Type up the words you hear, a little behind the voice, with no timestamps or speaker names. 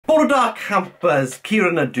Bore campers,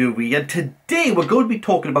 Kieran and Dewey, and today we're going to be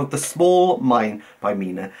talking about The Small Mind by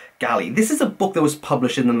Menna Gallie. This is a book that was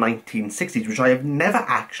published in the 1960s, which I have never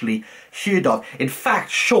actually heard of. In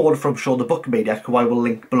fact, Sean from Sean the Book Maniac, who I will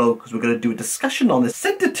link below because we're going to do a discussion on this,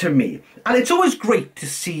 sent it to me. And it's always great to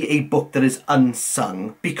see a book that is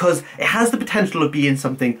unsung because it has the potential of being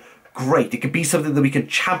something great. It could be something that we can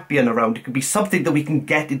champion around. It could be something that we can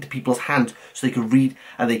get into people's hands so they can read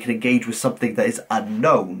and they can engage with something that is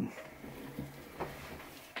unknown.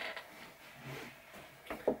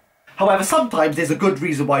 However, sometimes there's a good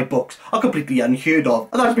reason why books are completely unheard of,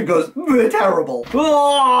 and that's because they're terrible.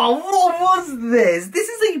 Oh, what was this? This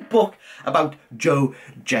is a book about Joe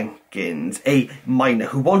Jenkins, a miner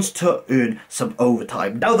who wants to earn some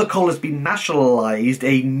overtime. Now the coal has been nationalised,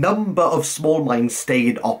 a number of small mines stay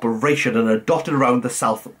in operation and are dotted around the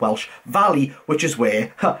South Welsh Valley, which is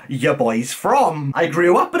where your boy's from. I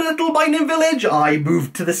grew up in a little mining village, I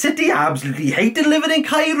moved to the city, I absolutely hated living in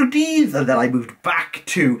Caerdydd, and then I moved back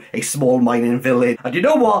to a small mining village. And you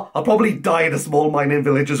know what? I'll probably die in a small mining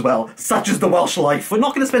village as well. Such is the Welsh life. We're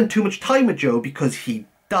not going to spend too much time with Joe because he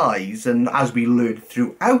dies, and as we learn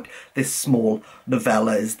throughout this small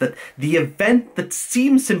novella is that the event that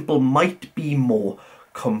seems simple might be more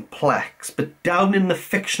complex. But down in the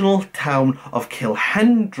fictional town of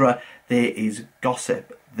Kilhendra there is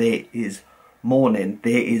gossip, there is mourning,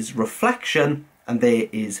 there is reflection, and there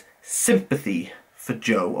is sympathy for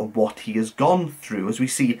Joe and what he has gone through, as we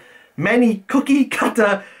see many cookie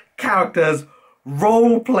cutter characters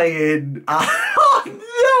role-playing. Oh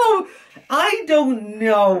no! I don't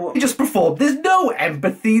know. He just performed. There's no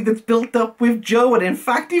empathy that's built up with Joe, and in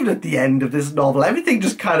fact, even at the end of this novel, everything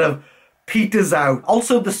just kind of peters out.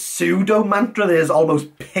 Also, the pseudo-mantra that is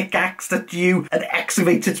almost pickaxed at you and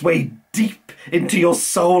excavates its way deep into your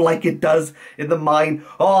soul like it does in the mine.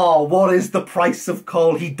 Oh, what is the price of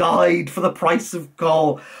coal? He died for the price of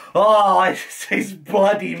coal. Oh, it's his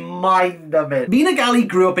bloody mind of it. Menna Gallie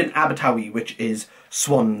grew up in Abertawe, which is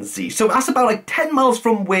Swansea. So that's about like 10 miles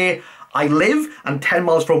from where I live and 10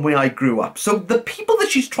 miles from where I grew up. So the people that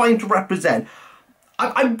she's trying to represent,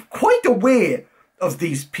 I'm quite aware of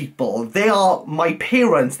these people. They are my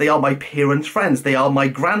parents, they are my parents' friends, they are my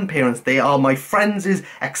grandparents, they are my friends'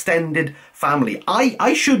 extended family.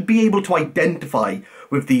 I should be able to identify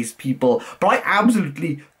with these people, but I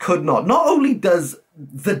absolutely could not. Not only does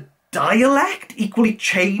the dialect equally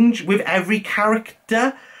change with every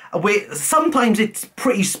character, where sometimes it's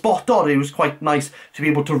pretty spot on. It was quite nice to be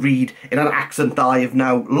able to read in an accent that I have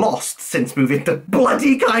now lost since moving to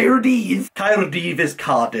bloody Caerdydd. Caerdydd is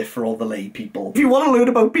Cardiff for all the lay people. If you want to learn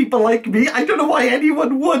about people like me, I don't know why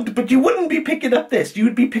anyone would, but you wouldn't be picking up this. You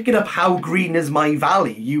would be picking up how green is my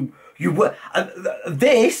valley. You would.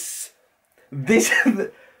 This,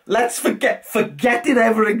 let's forget it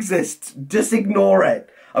ever exists. Just ignore it.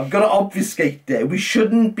 I'm gonna obfuscate it. We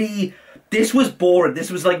shouldn't be. This was boring. This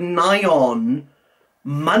was like nigh on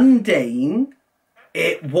mundane.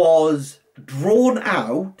 It was drawn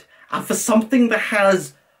out, and for something that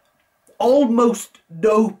has almost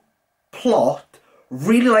no plot,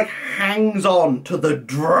 really like hangs on to the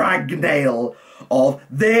drag nail of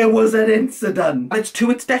there was an incident. It's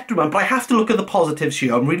to its detriment, but I have to look at the positives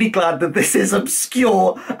here. I'm really glad that this is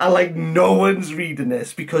obscure and like no one's reading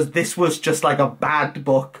this, because this was just like a bad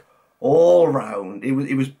book all round. It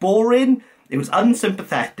was boring, it was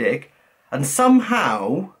unsympathetic, and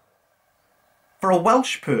somehow, for a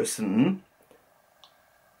Welsh person,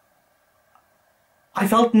 I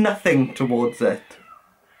felt nothing towards it.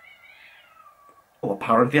 Oh,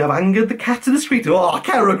 apparently I've angered the cat in the street. Oh,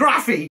 choreography!